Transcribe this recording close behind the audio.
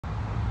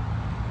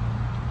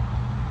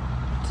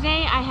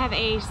Today I have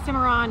a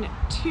Cimarron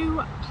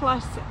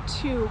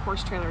 2+2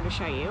 horse trailer to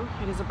show you.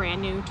 It is a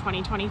brand new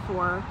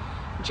 2024,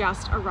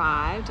 just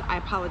arrived. I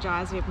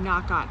apologize, we have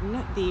not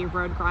gotten the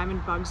road grime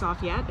and bugs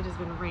off yet. It has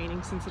been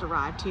raining since it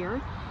arrived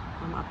here,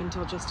 up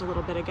until just a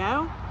little bit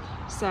ago.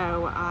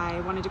 So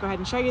I wanted to go ahead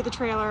and show you the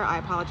trailer. I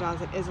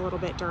apologize, it is a little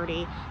bit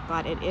dirty,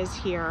 but it is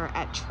here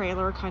at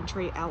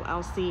Country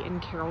LLC in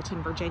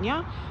Carrollton,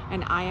 Virginia.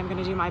 And I am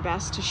gonna do my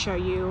best to show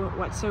you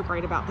what's so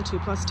great about the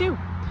 2+2.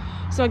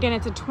 So again,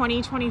 it's a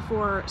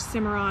 2024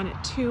 Cimarron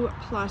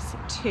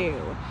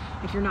 2+2.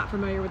 If you're not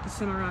familiar with the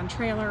Cimarron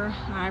trailer,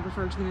 I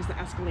refer to them as the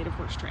escalated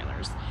horse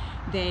trailers.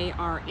 They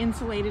are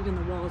insulated in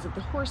the walls of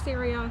the horse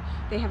area.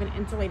 They have an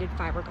insulated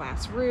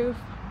fiberglass roof.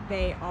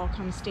 They all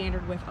come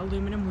standard with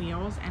aluminum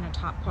wheels and a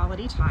top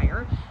quality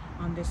tire.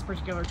 On this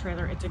particular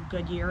trailer, it's a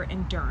Goodyear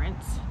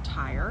Endurance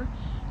tire.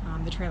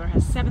 The trailer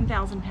has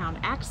 7,000 pound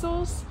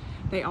axles.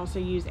 They also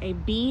use a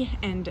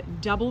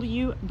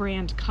B&W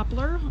brand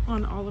coupler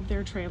on all of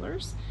their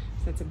trailers.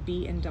 So that's a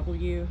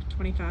B&W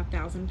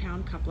 25,000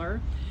 pound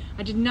coupler.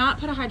 I did not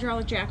put a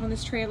hydraulic jack on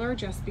this trailer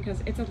just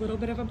because it's a little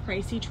bit of a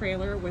pricey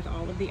trailer with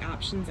all of the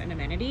options and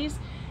amenities.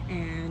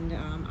 And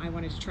I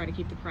wanted to try to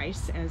keep the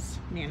price as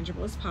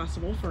manageable as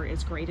possible for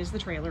as great as the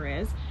trailer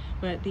is.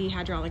 But the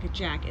hydraulic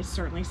jack is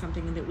certainly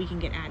something that we can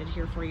get added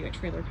here for you at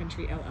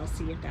Country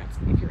LLC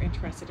if you're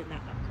interested in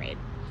that upgrade.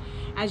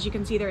 As you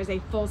can see, there is a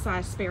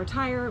full-size spare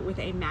tire with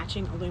a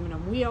matching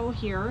aluminum wheel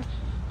here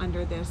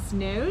under this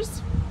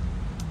nose.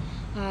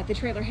 The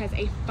trailer has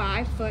a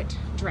 5-foot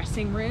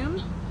dressing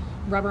room,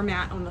 rubber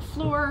mat on the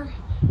floor,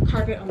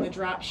 carpet on the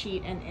drop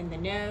sheet and in the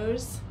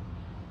nose,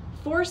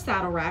 4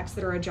 saddle racks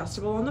that are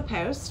adjustable on the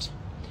post,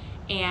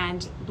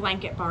 and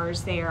blanket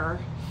bars there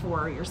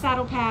for your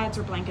saddle pads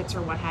or blankets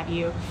or what have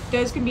you.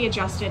 Those can be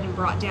adjusted and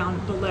brought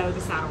down below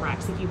the saddle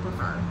racks if you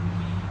prefer.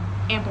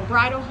 Ample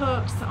bridle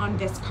hooks on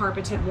this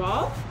carpeted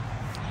wall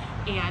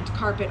and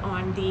carpet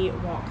on the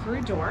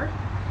walk-through door.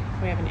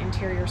 We have an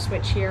interior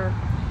switch here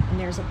and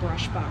there's a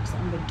brush box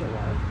on the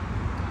door.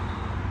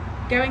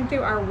 Going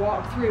through our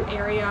walk-through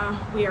area,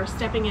 we are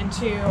stepping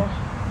into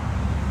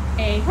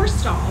a horse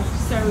stall.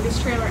 So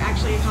this trailer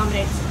actually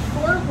accommodates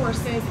 4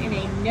 horses in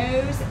a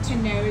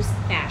nose-to-nose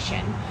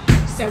fashion.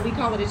 So we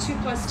call it a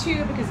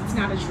 2+2 because it's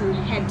not a true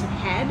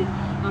head-to-head.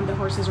 The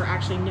horses are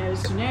actually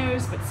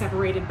nose-to-nose, but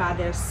separated by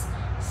this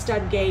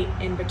stud gate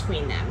in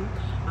between them.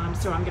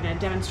 So I'm gonna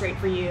demonstrate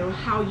for you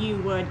how you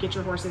would get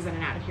your horses in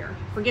and out of here.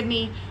 Forgive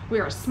me,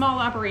 we're a small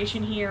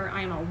operation here.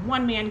 I am a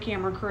one-man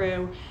camera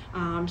crew,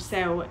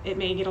 so it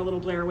may get a little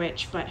Blair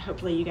Witch, but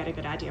hopefully you get a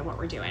good idea of what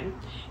we're doing.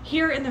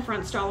 Here in the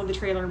front stall of the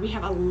trailer, we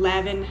have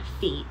 11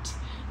 feet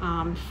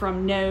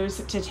from nose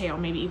to tail,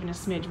 maybe even a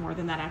smidge more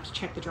than that. I have to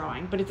check the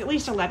drawing, but it's at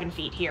least 11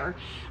 feet here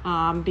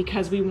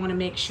because we wanna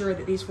make sure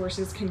that these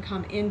horses can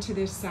come into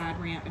this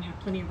side ramp and have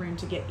plenty of room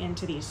to get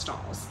into these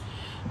stalls.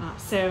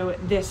 So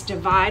this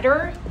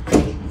divider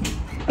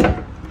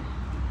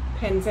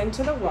pins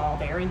into the wall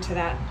there, into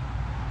that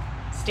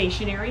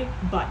stationary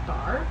butt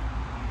bar.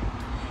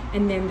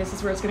 And then this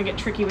is where it's gonna get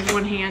tricky with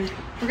one hand.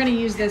 We're gonna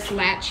use this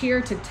latch here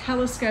to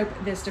telescope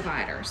this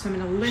divider. So I'm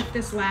gonna lift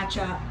this latch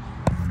up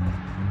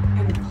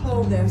and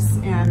pull this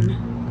in.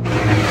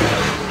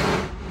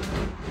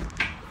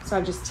 So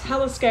I've just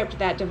telescoped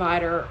that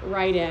divider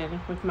right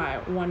in with my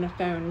one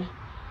phone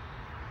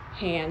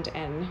hand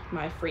and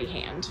my free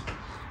hand.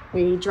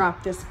 We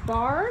drop this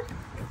bar.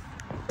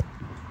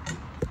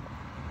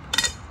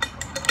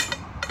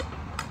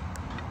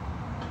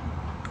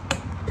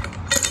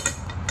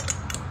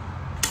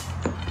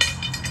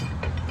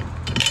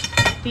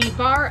 The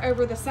bar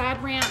over the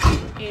side ramp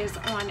is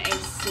on a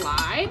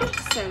slide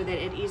so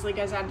that it easily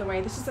goes out of the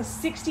way. This is a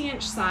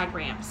 60-inch side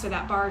ramp, so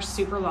that bar is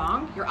super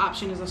long. Your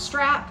option is a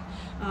strap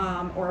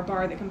or a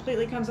bar that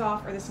completely comes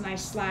off, or this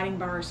nice sliding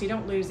bar so you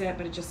don't lose it,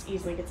 but it just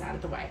easily gets out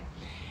of the way.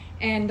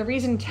 And the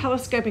reason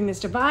telescoping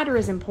this divider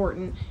is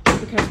important is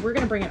because we're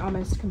gonna bring it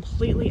almost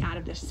completely out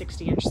of this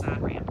 60-inch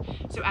side ramp.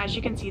 So as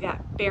you can see,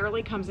 that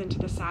barely comes into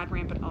the side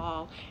ramp at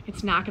all.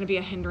 It's not gonna be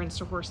a hindrance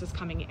to horses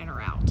coming in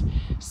or out.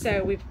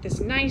 So we've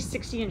this nice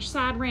 60-inch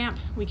side ramp.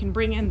 We can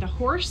bring in the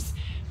horse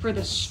for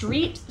the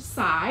street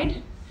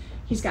side.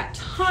 He's got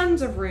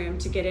tons of room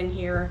to get in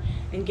here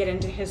and get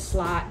into his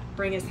slot,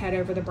 bring his head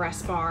over the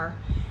breast bar,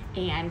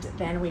 and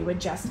then we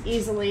would just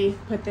easily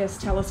put this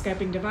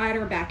telescoping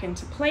divider back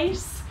into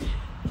place,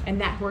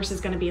 and that horse is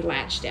going to be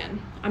latched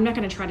in. I'm not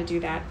going to try to do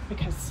that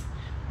because,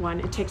 one,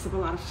 it takes up a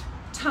lot of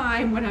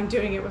time when I'm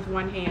doing it with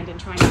one hand and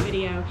trying to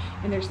video,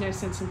 and there's no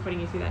sense in putting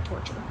you through that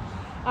torture.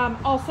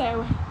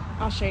 Also,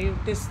 I'll show you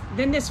this.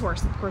 Then this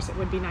horse, of course, it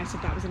would be nice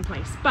if that was in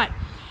place, but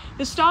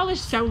the stall is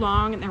so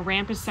long and the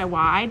ramp is so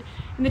wide,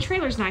 and the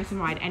trailer's nice and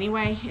wide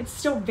anyway, it's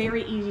still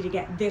very easy to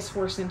get this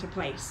horse into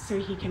place so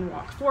he can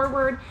walk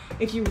forward.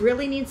 If you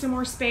really need some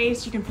more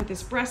space, you can put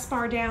this breast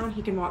bar down.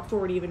 He can walk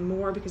forward even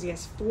more because he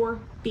has 4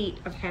 feet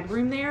of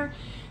headroom there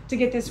to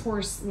get this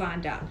horse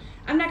lined up.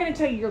 I'm not going to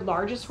tell you your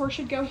largest horse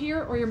should go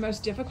here or your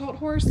most difficult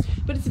horse,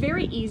 but it's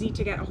very easy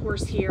to get a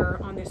horse here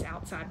on this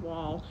outside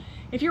wall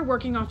If you're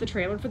working off the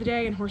trailer for the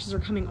day and horses are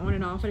coming on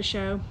and off at a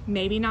show,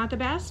 maybe not the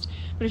best,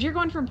 but if you're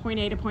going from point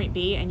A to point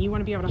B and you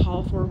want to be able to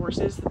haul 4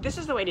 horses, this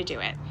is the way to do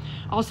it.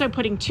 Also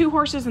putting 2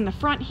 horses in the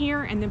front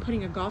here and then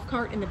putting a golf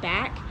cart in the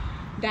back,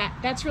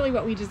 that's really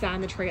what we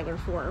designed the trailer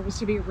for. It was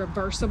to be a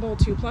reversible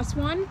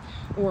 2+1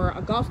 or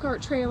a golf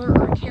cart trailer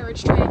or a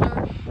carriage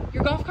trailer.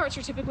 Your golf carts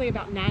are typically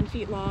about 9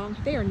 feet long.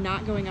 They are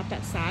not going up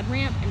that side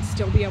ramp and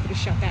still be able to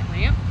shut that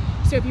ramp.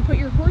 So if you put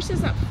your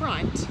horses up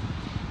front,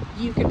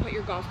 you can put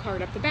your golf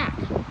cart up the back.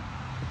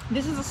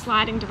 This is a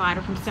sliding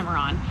divider from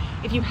Cimarron.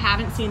 If you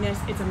haven't seen this,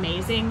 it's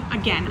amazing.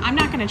 Again, I'm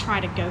not gonna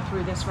try to go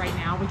through this right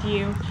now with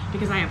you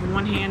because I have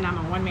one hand, I'm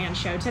a one-man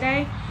show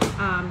today.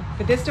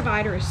 But this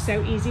divider is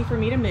so easy for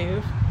me to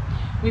move.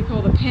 We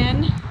pull the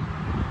pin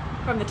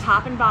from the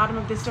top and bottom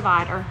of this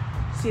divider.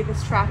 See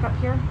this track up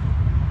here?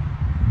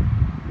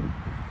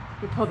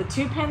 We pull the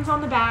 2 pins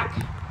on the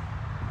back,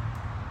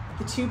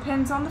 the 2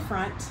 pins on the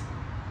front,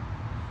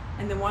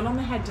 and the one on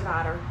the head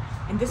divider.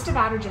 And this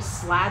divider just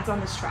slides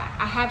on this track.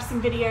 I have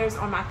some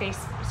videos on my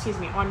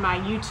on my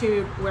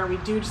YouTube where we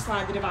do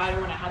slide the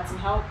divider when I had some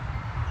help.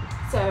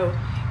 So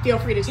feel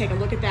free to take a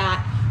look at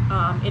that.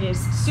 It is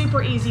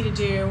super easy to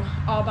do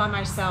all by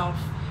myself,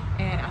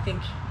 and I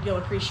think you'll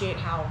appreciate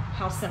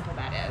how simple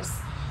that is.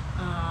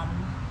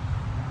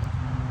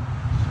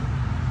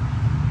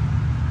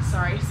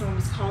 Sorry, someone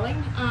was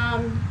calling.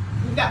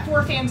 We've got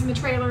 4 fans in the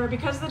trailer.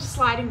 Because of the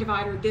sliding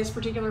divider, this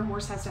particular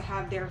horse has to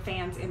have their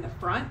fans in the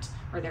front,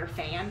 or their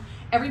fan.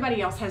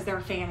 Everybody else has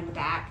their fan in the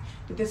back,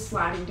 but this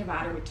sliding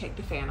divider would take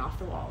the fan off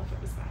the wall if it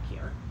was back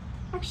here.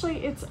 Actually,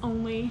 that's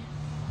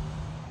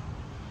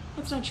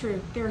not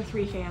true. There are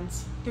 3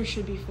 fans. There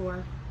should be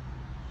 4.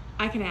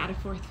 I can add a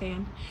 4th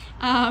fan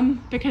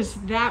because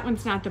that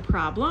one's not the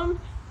problem.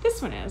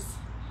 This one is.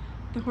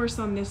 The horse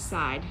on this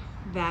side,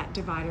 that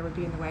divider would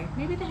be in the way.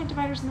 Maybe the head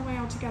divider's in the way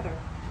altogether.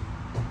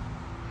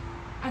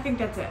 I think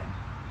that's it.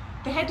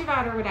 The head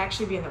divider would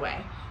actually be in the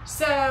way.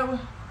 So,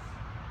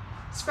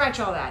 scratch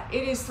all that.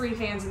 It is 3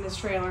 fans in this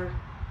trailer.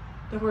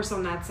 The horse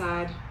on that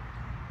side.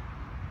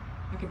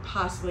 I could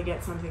possibly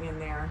get something in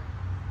there.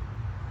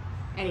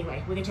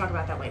 Anyway, we can talk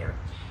about that later.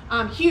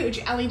 Huge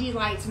LED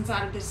lights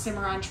inside of this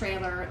Cimarron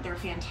trailer. They're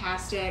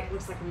fantastic.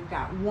 Looks like we've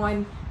got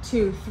 1,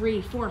 2,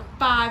 3, 4,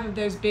 5 of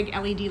those big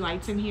LED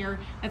lights in here.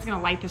 That's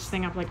gonna light this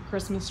thing up like a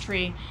Christmas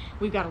tree.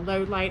 We've got a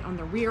load light on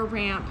the rear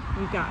ramp.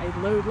 We've got a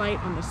load light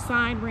on the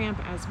side ramp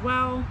as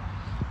well.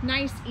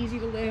 Nice, easy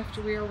to lift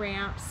rear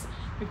ramps.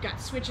 We've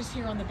got switches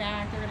here on the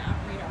back. They're gonna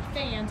operate our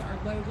fans, our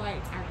load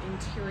lights, our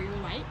interior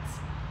lights.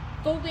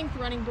 Full-length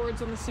running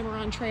boards on the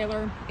Cimarron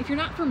trailer. If you're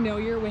not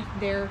familiar with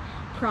their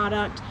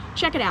product,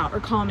 check it out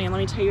or call me and let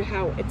me tell you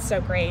how it's so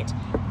great.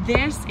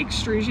 This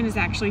extrusion is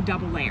actually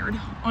double layered.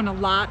 On a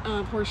lot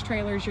of horse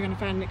trailers, you're gonna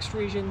find an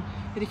extrusion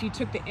that if you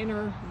took the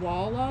inner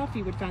wall off,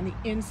 you would find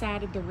the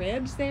inside of the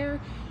ribs there.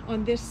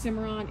 On this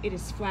Cimarron, it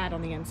is flat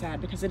on the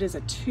inside because it is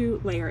a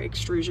 2-layer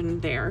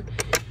extrusion there.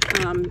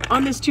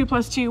 On this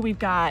 2+2, we've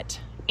got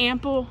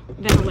ample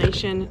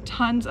ventilation,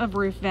 tons of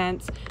roof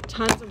vents,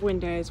 tons of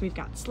windows. We've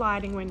got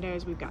sliding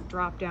windows, we've got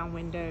drop-down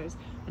windows,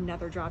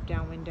 another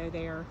drop-down window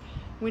there,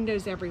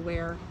 windows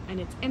everywhere, and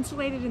it's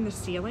insulated in the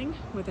ceiling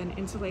with an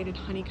insulated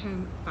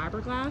honeycomb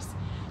fiberglass.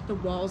 The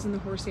walls in the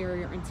horse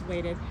area are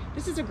insulated.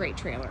 This is a great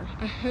trailer.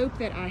 I hope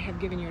that I have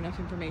given you enough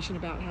information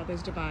about how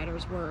those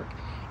dividers work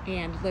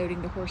and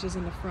loading the horses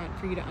in the front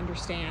for you to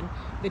understand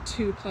the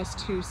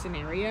 2+2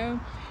 scenario.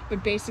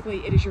 But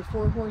basically it is your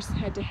 4-horse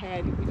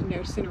head-to-head with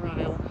no center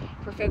aisle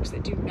for folks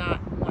that do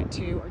not want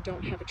to or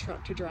don't have a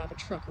truck to drive a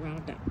truck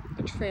around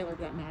a trailer of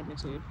that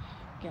magnitude.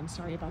 Again,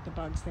 sorry about the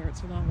bugs there.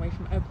 It's a long way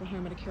from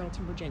Oklahoma to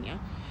Carrollton, Virginia.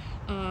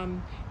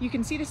 You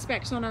can see the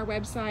specs on our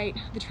website.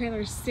 The trailer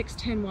is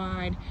 6'10"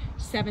 wide,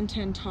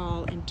 7'10"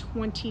 tall, and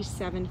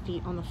 27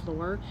 feet on the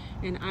floor.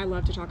 And I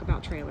love to talk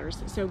about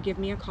trailers, so give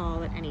me a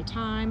call at any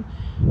time.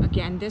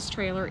 Again, this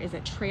trailer is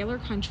at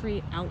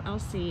Country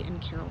LLC in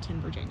Carrollton,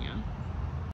 Virginia.